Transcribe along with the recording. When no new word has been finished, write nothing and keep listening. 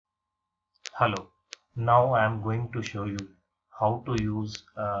Hello, now I am going to show you how to use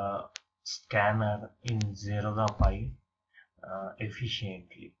a scanner in Zerodha Pi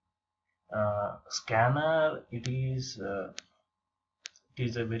efficiently. Scanner it is a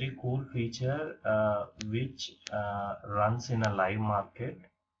very cool feature which runs in a live market.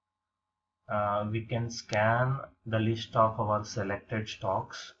 We can scan the list of our selected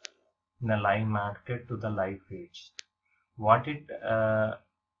stocks in a live market to the live feeds. What it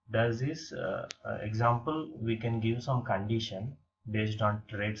does is, example, we can give some condition based on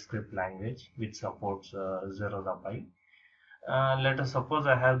trade script language which supports Zerodha Pi. Let us suppose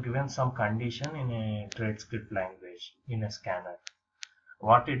I have given some condition in a trade script language in a scanner.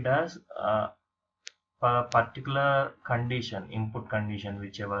 What it does, for a particular condition, input condition,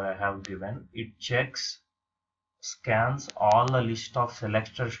 whichever I have given, it scans all the list of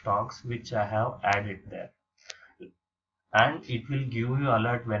selected stocks which I have added there, and it will give you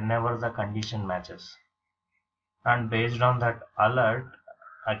alert whenever the condition matches, and based on that alert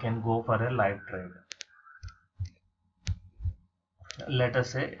I can go for a live trade. Let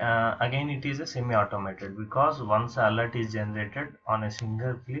us say again it is a semi-automated, because once alert is generated, on a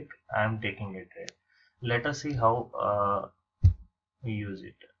single click I am taking a trade. Let us see how we use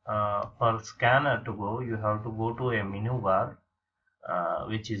it. For scanner to go, you have to go to a menu bar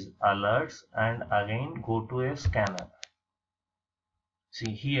which is alerts, and again go to a scanner.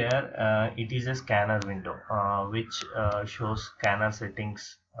 See here, it is a scanner window which shows scanner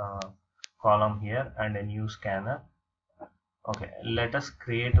settings column here and a new scanner. Okay, let us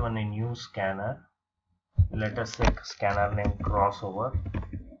create a new scanner. Let us say scanner name crossover,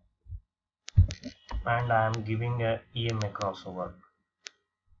 and I am giving a EMA crossover.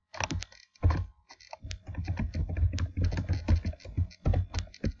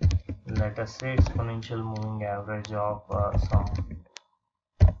 Let us say exponential moving average of some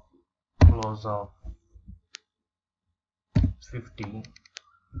close of 50.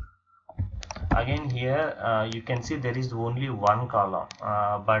 Again here you can see there is only one column,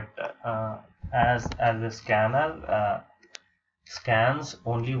 but as the scanner scans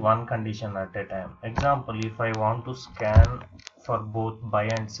only one condition at a time. Example, if I want to scan for both buy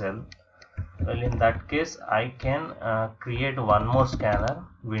and sell, well, in that case I can create one more scanner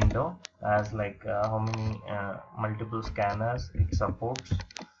window, as like how many multiple scanners it supports.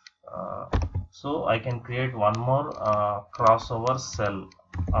 So I can create one more crossover sell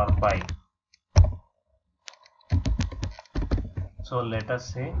or buy. So let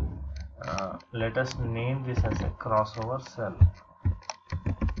us say let us name this as a crossover sell.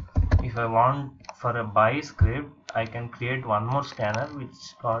 If I want for a buy script, I can create one more scanner which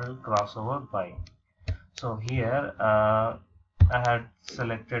is called crossover buy. So here I had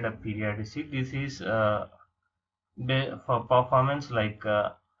selected a periodicity. This is for performance, like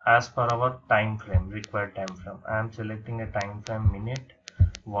as per our time frame, required time frame. I am selecting a time frame minute.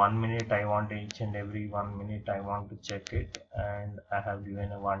 1 minute I want each and every 1 minute I want to check it, and I have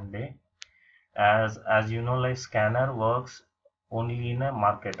given a 1 day. As you know, like scanner works only in a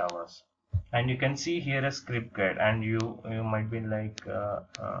market hours. And you can see here a script guide, and you might be like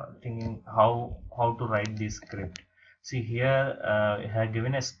thinking how to write this script. See here I have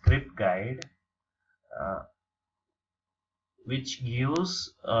given a script guide which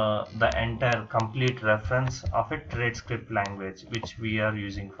gives the entire complete reference of a trade script language which we are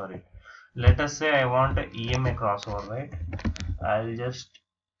using for it. Let us say I want a EMA crossover, right? I'll just,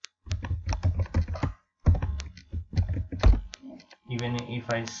 even if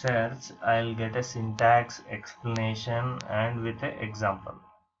I search, I'll get a syntax explanation and with an example.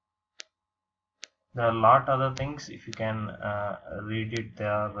 There are a lot other things. If you can read it,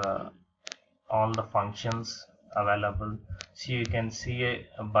 there are all the functions available. So you can see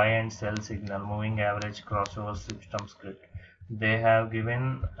a buy and sell signal, moving average, crossover, system script. They have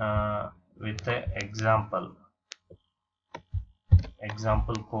given with the example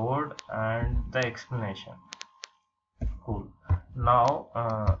code and the explanation. Cool.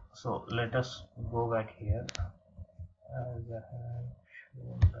 Now so let us go back here, as I have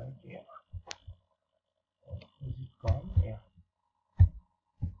shown right here. Is it gone? Yeah.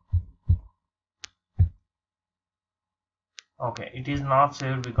 Okay, it is not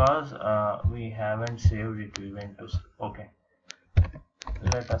saved because we haven't saved it even to. Okay,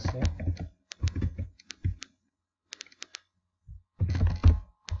 let us say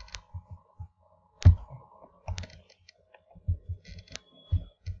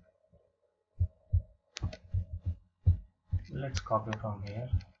let's copy from here.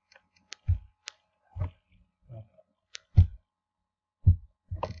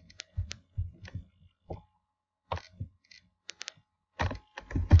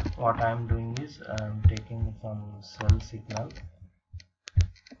 what I am doing is I am taking some cell signal.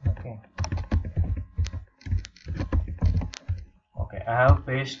 Okay, I have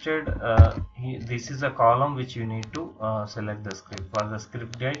pasted this is a column which you need to select the script. For the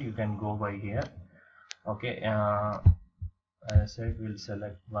script guide you can go by here. Okay, as I said, we'll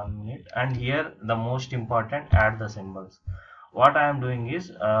select 1 minute, and here the most important, add the symbols. What I am doing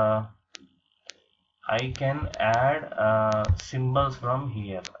is I can add symbols from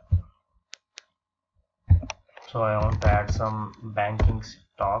here. So I want to add some banking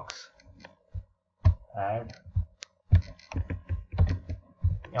stocks. Add.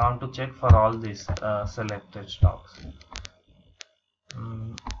 I want to check for all these selected stocks.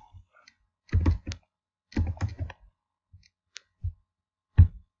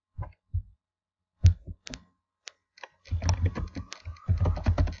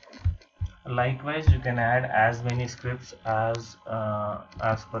 Likewise, you can add as many scripts as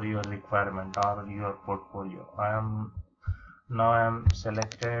per your requirement or your portfolio. I am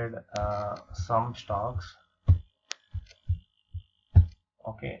selected some stocks.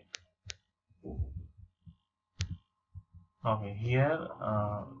 Okay. Here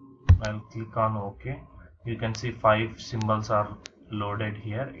I'll click on OK. You can see 5 symbols are loaded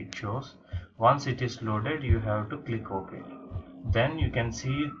here. It shows. Once it is loaded, you have to click OK. Then you can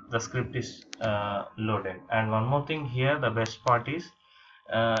see the script is loaded. And one more thing here, the best part is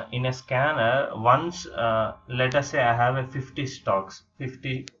in a scanner, once let us say I have a 50 stocks,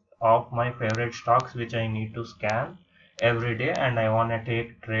 50 of my favorite stocks which I need to scan every day, and I want to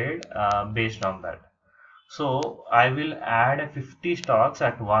take trade based on that. So I will add a 50 stocks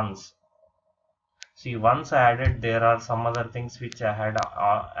at once. See, once added, there are some other things which I had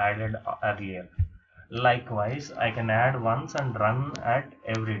added earlier. Likewise, I can add once and run at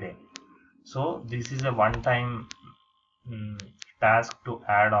every day. So this is a one-time task to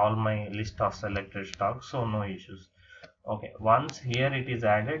add all my list of selected stocks, so no issues. Okay, once here it is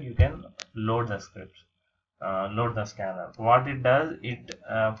added, you can load the scripts, load the scanner. What it does, it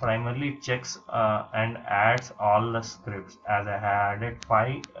primarily checks and adds all the scripts. As I have added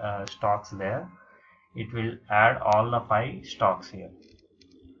 5 stocks there, it will add all the 5 stocks here.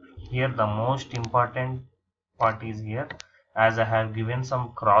 Here the most important part is here, as I have given some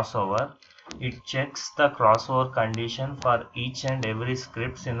crossover, it checks the crossover condition for each and every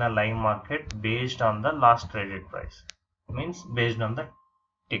scripts in the live market based on the last traded price, means based on the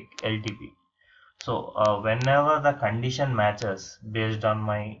tick LTP. So whenever the condition matches based on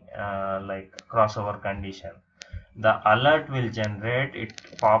my like crossover condition, the alert will generate, it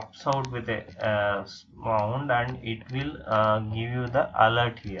pops out with a sound, and it will give you the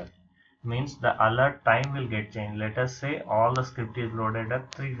alert here. Means the alert time will get changed. Let us say all the script is loaded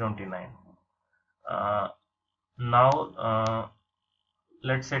at 3:29. Now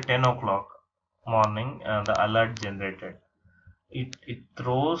let's say 10 o'clock morning, the alert generated. It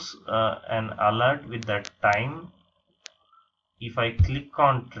throws an alert with that time. If I click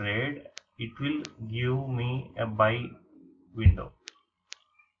on trade, it will give me a buy window.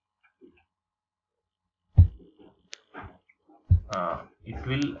 It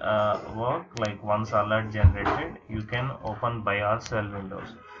will work like once alert generated, you can open buy or sell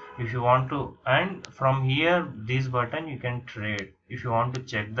windows if you want to, and from here this button you can trade. If you want to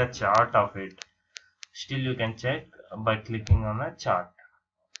check the chart of it, still you can check by clicking on a chart.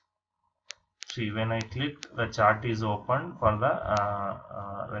 See, when I click, the chart is open for the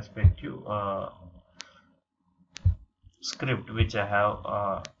respective script which I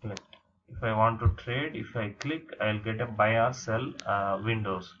have clicked. If I want to trade, if I click, I'll get a buy or sell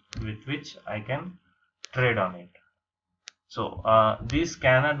windows with which I can trade on it. So this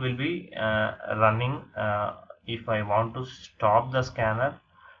scanner will be running. If I want to stop the scanner,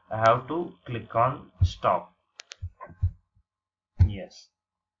 I have to click on stop. Yes.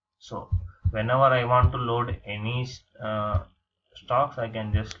 So whenever I want to load any stocks, I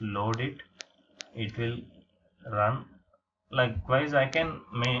can just load it. It will run. Likewise, I can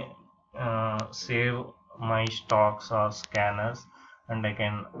save my stocks or scanners, and I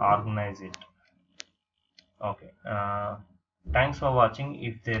can organize it. Okay. Thanks for watching.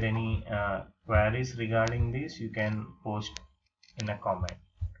 If there are any queries regarding this, you can post in a comment.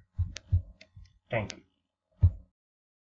 Thank you.